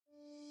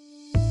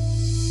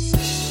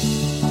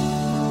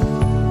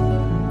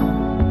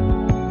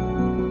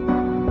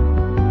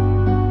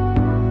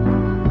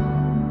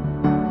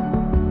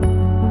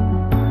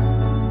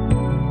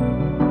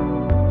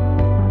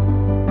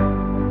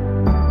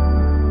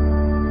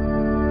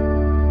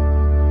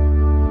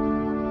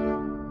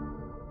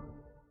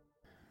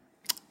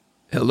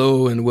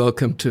Hello and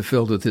welcome to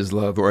Filled with His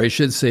Love, or I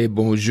should say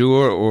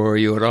bonjour or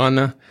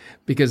yorana,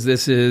 because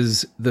this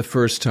is the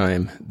first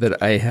time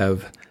that I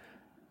have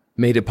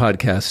made a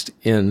podcast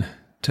in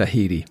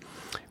Tahiti.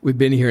 We've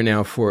been here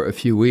now for a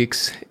few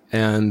weeks,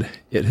 and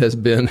it has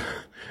been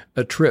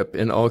a trip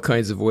in all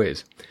kinds of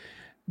ways.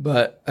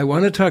 But I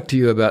want to talk to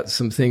you about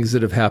some things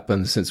that have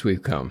happened since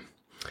we've come.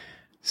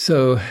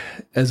 So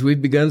as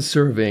we've begun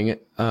serving,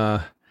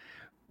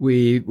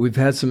 we've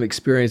had some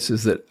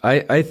experiences that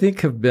I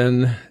think have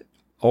been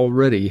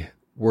already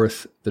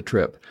worth the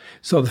trip.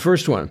 So the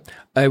first one,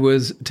 I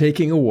was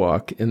taking a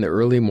walk in the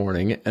early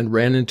morning and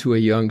ran into a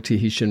young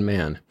Tahitian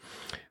man.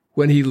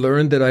 When he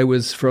learned that I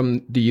was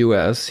from the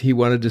U.S., he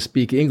wanted to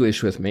speak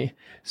English with me,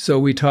 so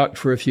we talked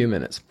for a few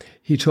minutes.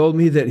 He told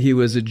me that he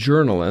was a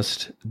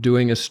journalist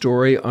doing a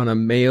story on a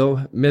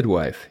male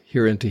midwife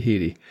here in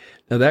Tahiti.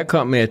 Now that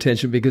caught my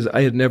attention because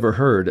I had never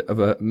heard of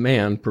a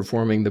man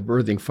performing the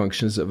birthing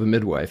functions of a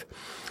midwife.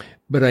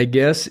 But I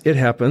guess it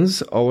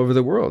happens all over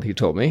the world, he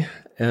told me,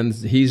 and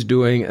he's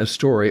doing a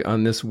story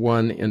on this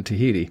one in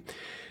Tahiti.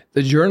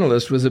 The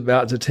journalist was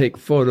about to take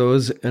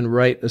photos and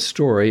write a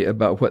story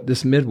about what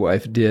this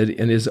midwife did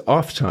in his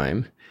off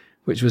time,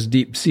 which was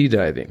deep sea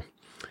diving.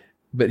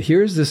 But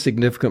here's the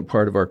significant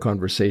part of our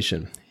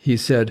conversation. He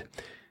said,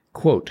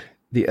 quote,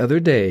 "The other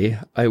day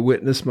I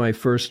witnessed my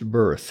first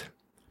birth.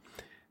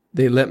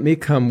 They let me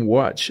come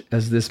watch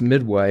as this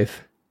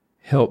midwife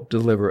helped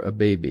deliver a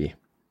baby."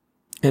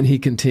 And he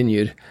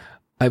continued,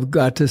 "I've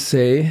got to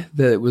say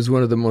that it was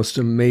one of the most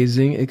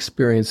amazing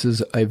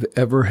experiences I've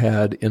ever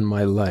had in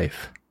my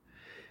life.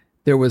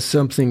 There was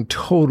something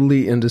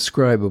totally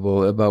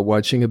indescribable about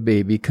watching a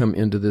baby come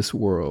into this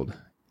world."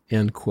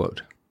 End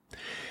quote.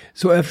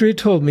 So after he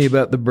told me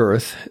about the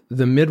birth,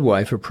 the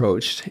midwife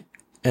approached,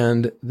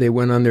 and they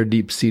went on their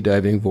deep sea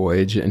diving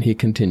voyage, and he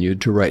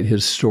continued to write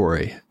his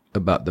story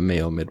about the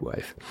male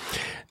midwife.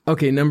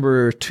 Okay,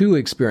 number 2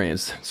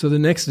 experience. So the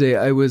next day,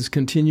 I was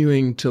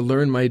continuing to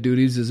learn my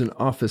duties as an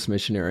office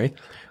missionary.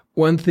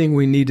 One thing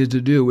we needed to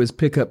do was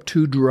pick up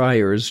 2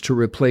 dryers to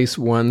replace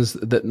ones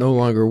that no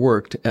longer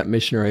worked at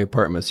missionary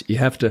apartments. You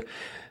have to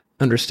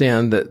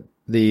understand that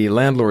the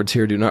landlords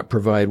here do not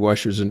provide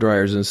washers and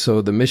dryers, and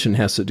so the mission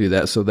has to do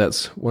that. So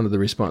that's one of the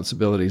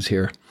responsibilities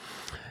here.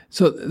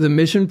 So the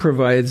mission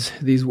provides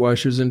these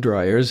washers and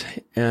dryers,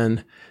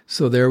 and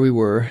so there we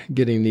were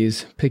picking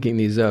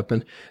these up,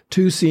 and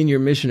 2 senior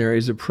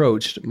missionaries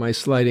approached my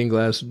sliding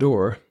glass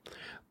door.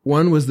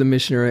 One was the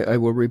missionary I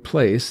will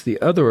replace.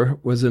 The other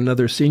was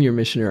another senior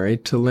missionary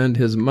to lend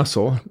his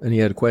muscle, and he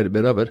had quite a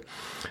bit of it,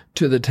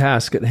 to the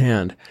task at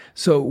hand.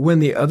 So when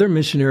the other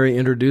missionary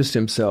introduced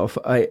himself,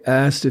 I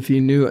asked if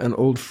he knew an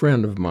old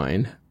friend of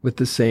mine with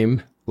the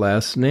same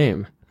last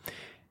name.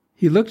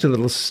 He looked a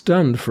little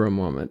stunned for a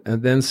moment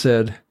and then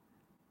said,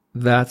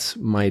 "That's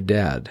my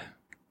dad."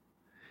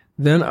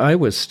 Then I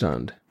was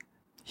stunned.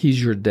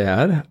 "He's your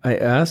dad?" I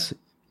asked.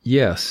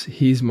 "Yes,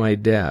 he's my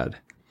dad."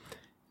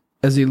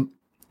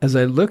 As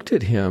I looked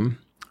at him,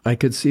 I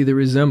could see the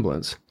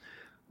resemblance.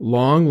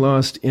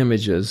 Long-lost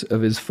images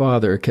of his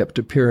father kept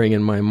appearing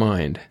in my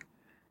mind.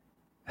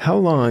 "How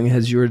long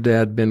has your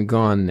dad been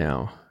gone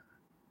now?"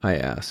 I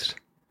asked.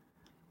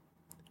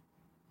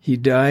 "He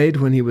died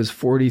when he was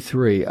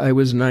 43. I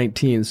was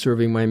 19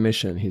 serving my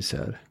mission," he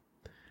said.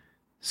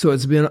 "So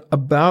it's been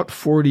about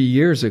 40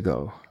 years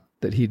ago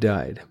that he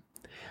died.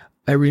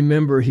 I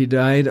remember he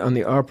died on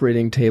the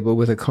operating table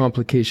with a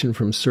complication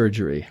from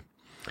surgery."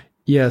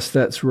 "Yes,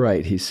 that's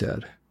right," he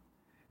said.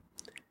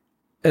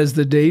 As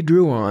the day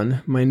drew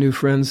on, my new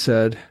friend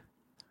said,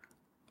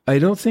 "I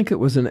don't think it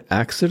was an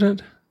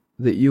accident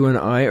that you and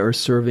I are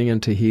serving in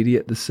Tahiti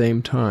at the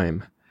same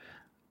time.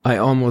 I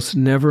almost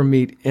never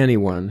meet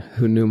anyone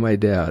who knew my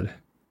dad.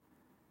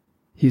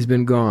 He's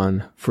been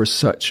gone for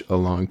such a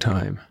long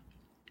time."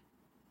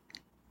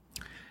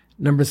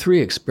 Number 3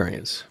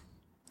 experience.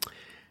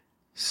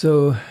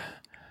 So,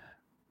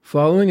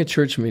 following a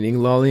church meeting,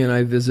 Lolly and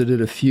I visited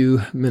a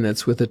few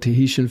minutes with a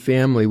Tahitian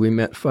family we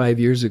met 5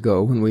 years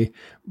ago when we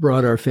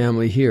brought our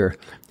family here.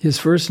 His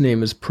first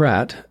name is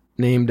Pratt,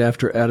 named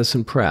after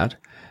Addison Pratt,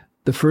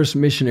 the first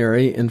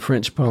missionary in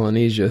French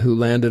Polynesia who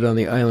landed on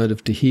the island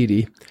of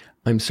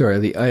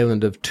the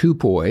island of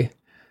Tupoi,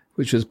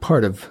 which was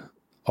part of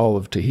all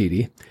of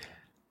Tahiti,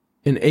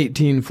 in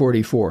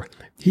 1844.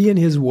 He and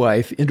his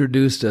wife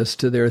introduced us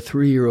to their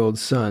 3-year-old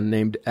son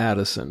named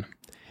Addison.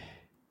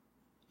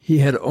 He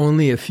had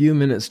only a few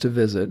minutes to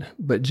visit,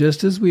 but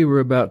just as we were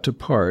about to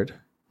part,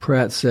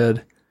 Pratt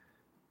said,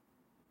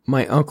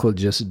 "My uncle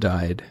just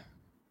died."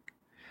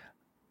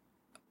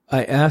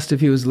 I asked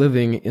if he was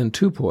living in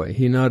Tupoi.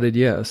 He nodded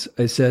yes.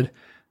 I said,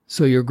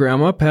 "So your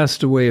grandma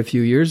passed away a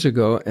few years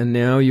ago, and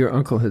now your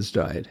uncle has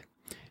died."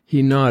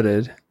 He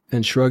nodded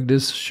and shrugged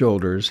his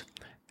shoulders,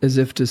 as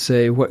if to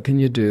say, "What can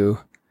you do?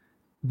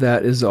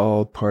 That is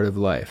all part of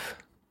life."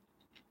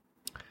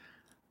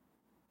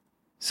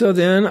 So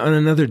then, on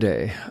another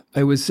day,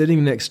 I was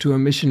sitting next to a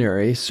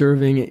missionary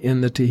serving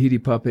in the Tahiti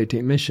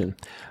Papete mission.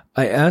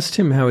 I asked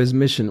him how his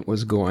mission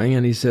was going,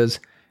 and he says,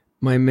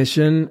 "My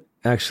mission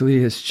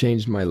actually has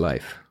changed my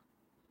life.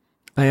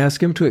 I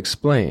asked him to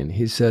explain.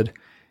 He said,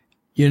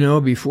 "You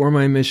know, before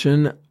my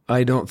mission,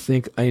 I don't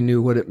think I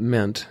knew what it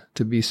meant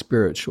to be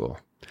spiritual.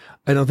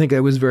 I don't think I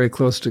was very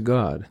close to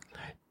God.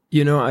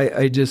 You know,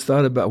 I just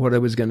thought about what I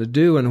was going to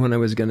do and when I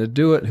was going to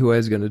do it, who I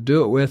was going to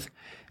do it with.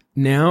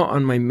 Now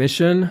on my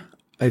mission,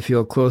 I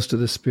feel close to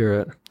the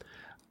Spirit.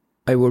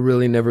 I will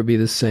really never be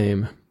the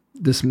same.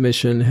 This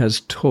mission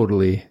has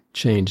totally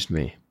changed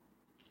me."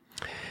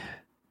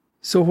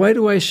 So why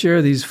do I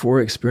share these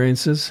 4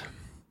 experiences?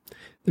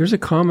 There's a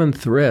common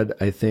thread,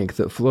 I think,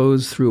 that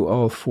flows through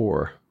all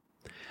 4.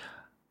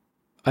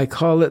 I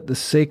call it the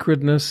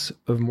sacredness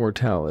of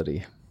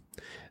mortality.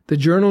 The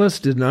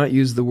journalist did not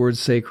use the word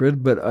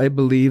sacred, but I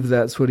believe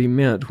that's what he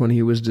meant when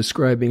he was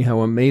describing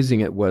how amazing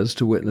it was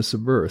to witness a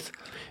birth.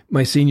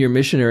 My senior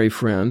missionary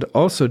friend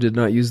also did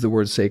not use the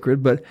word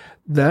sacred, but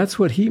that's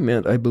what he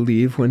meant, I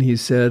believe, when he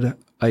said,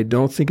 "I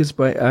don't think it's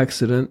by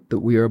accident that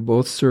we are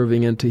both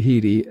serving in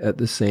Tahiti at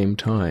the same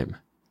time."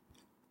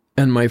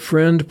 And my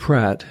friend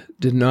Pratt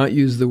did not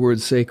use the word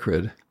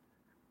sacred,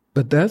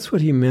 but that's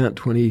what he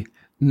meant when he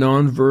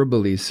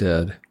non-verbally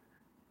said,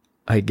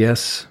 "I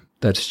guess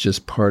that's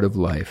just part of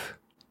life."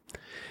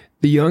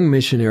 The young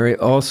missionary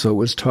also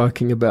was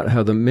talking about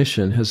how the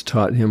mission has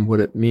taught him what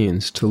it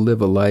means to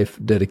live a life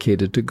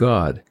dedicated to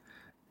God,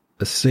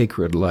 a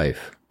sacred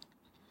life.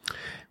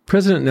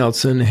 President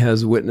Nelson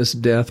has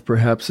witnessed death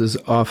perhaps as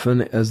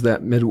often as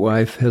that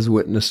midwife has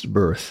witnessed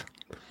birth.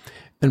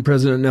 And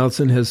President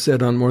Nelson has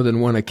said on more than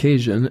one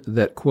occasion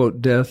that,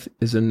 quote, "death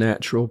is a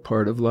natural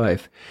part of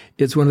life.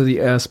 It's one of the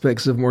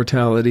aspects of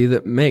mortality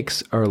that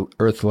makes our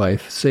earth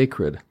life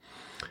sacred."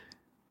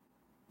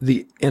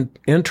 The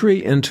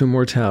entry into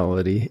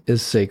mortality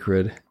is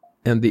sacred,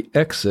 and the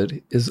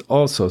exit is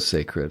also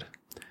sacred.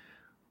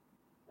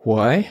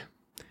 Why?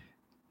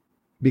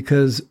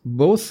 Because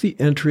both the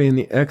entry and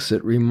the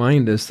exit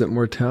remind us that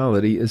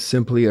mortality is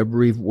simply a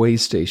brief way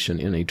station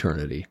in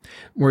eternity.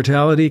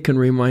 Mortality can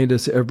remind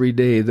us every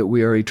day that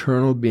we are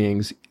eternal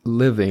beings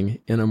living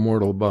in a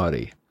mortal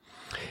body.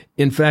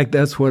 In fact,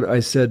 that's what I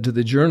said to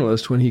the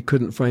journalist when he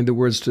couldn't find the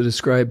words to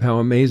describe how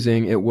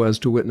amazing it was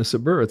to witness a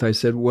birth. I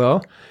said,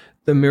 well,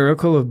 the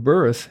miracle of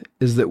birth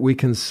is that we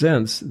can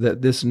sense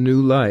that this new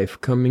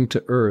life coming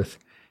to earth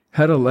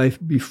had a life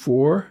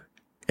before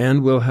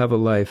and will have a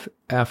life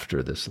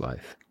after this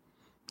life.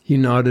 He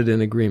nodded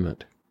in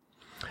agreement.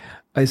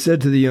 I said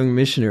to the young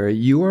missionary,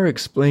 "You are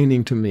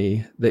explaining to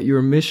me that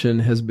your mission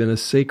has been a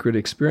sacred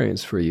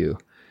experience for you.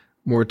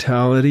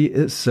 Mortality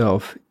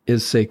itself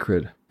is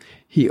sacred."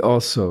 He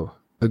also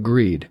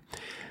agreed.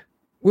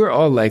 We're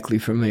all likely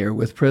familiar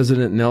with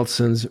President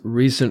Nelson's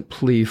recent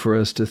plea for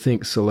us to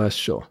think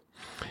celestial.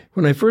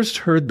 When I first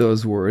heard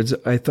those words,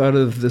 I thought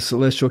of the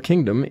celestial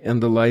kingdom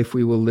and the life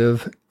we will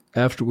live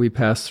after we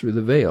pass through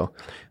the veil.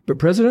 But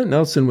President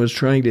Nelson was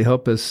trying to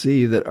help us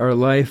see that our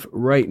life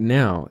right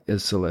now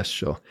is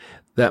celestial,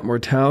 that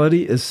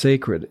mortality is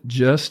sacred,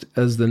 just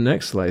as the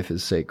next life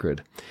is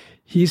sacred.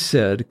 He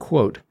said,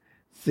 quote,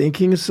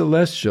 "Thinking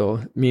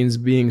celestial means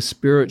being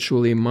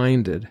spiritually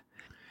minded.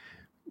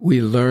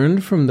 We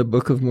learned from the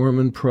Book of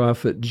Mormon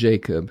prophet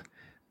Jacob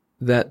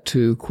that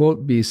to,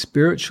 quote, be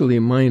spiritually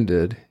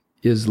minded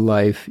is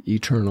life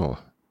eternal,"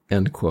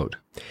 end quote.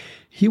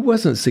 He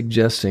wasn't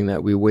suggesting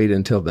that we wait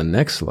until the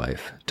next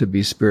life to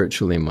be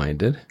spiritually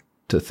minded,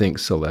 to think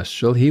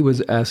celestial. He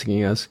was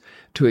asking us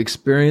to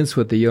experience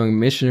what the young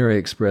missionary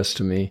expressed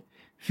to me,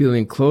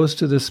 feeling close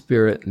to the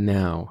Spirit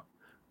now,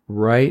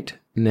 right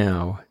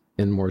now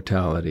in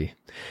mortality.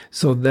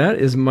 So that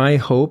is my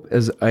hope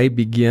as I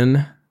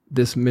begin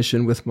this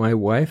mission with my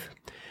wife,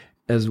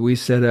 as we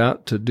set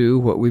out to do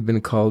what we've been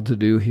called to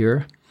do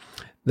here,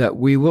 that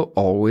we will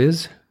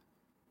always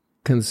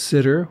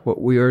consider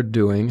what we are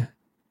doing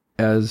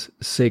as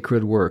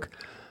sacred work.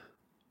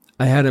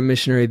 I had a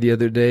missionary the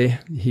other day.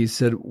 He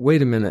said,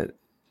 "Wait a minute,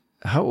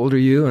 how old are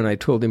you?" And I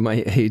told him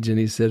my age, and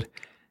he said,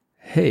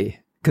 "Hey,"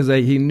 because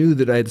he knew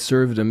that I had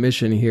served a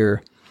mission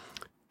here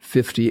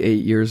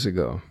 58 years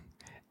ago.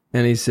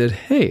 And he said,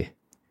 "Hey,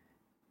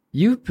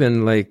 you've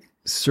been like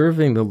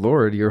serving the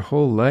Lord your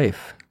whole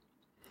life."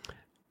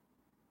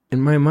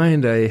 In my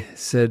mind, I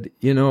said,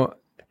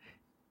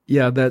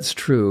 yeah, that's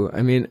true.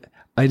 I mean,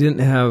 I didn't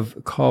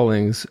have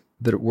callings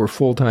that were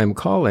full-time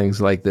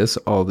callings like this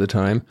all the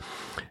time,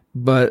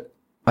 but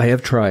I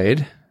have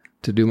tried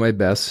to do my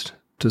best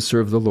to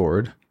serve the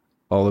Lord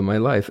all of my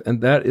life.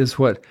 And that is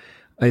what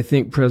I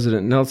think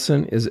President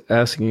Nelson is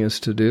asking us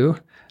to do.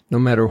 No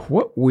matter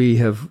what we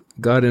have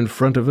got in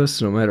front of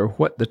us, no matter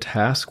what the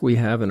task we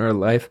have in our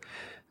life,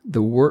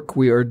 the work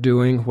we are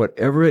doing,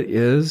 whatever it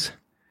is,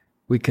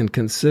 we can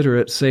consider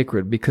it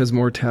sacred because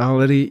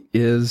mortality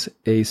is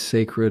a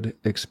sacred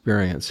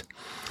experience.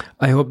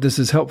 I hope this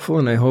is helpful,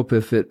 and I hope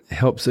if it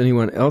helps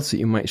anyone else that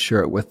you might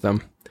share it with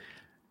them.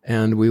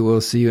 And we will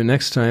see you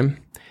next time.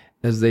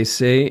 As they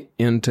say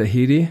in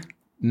Tahiti,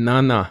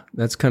 nana.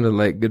 That's kind of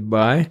like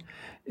goodbye.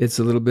 It's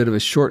a little bit of a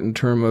shortened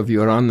term of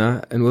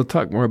yorana, and we'll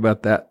talk more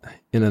about that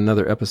in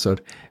another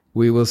episode.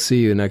 We will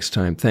see you next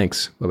time.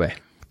 Thanks.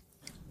 Bye-bye.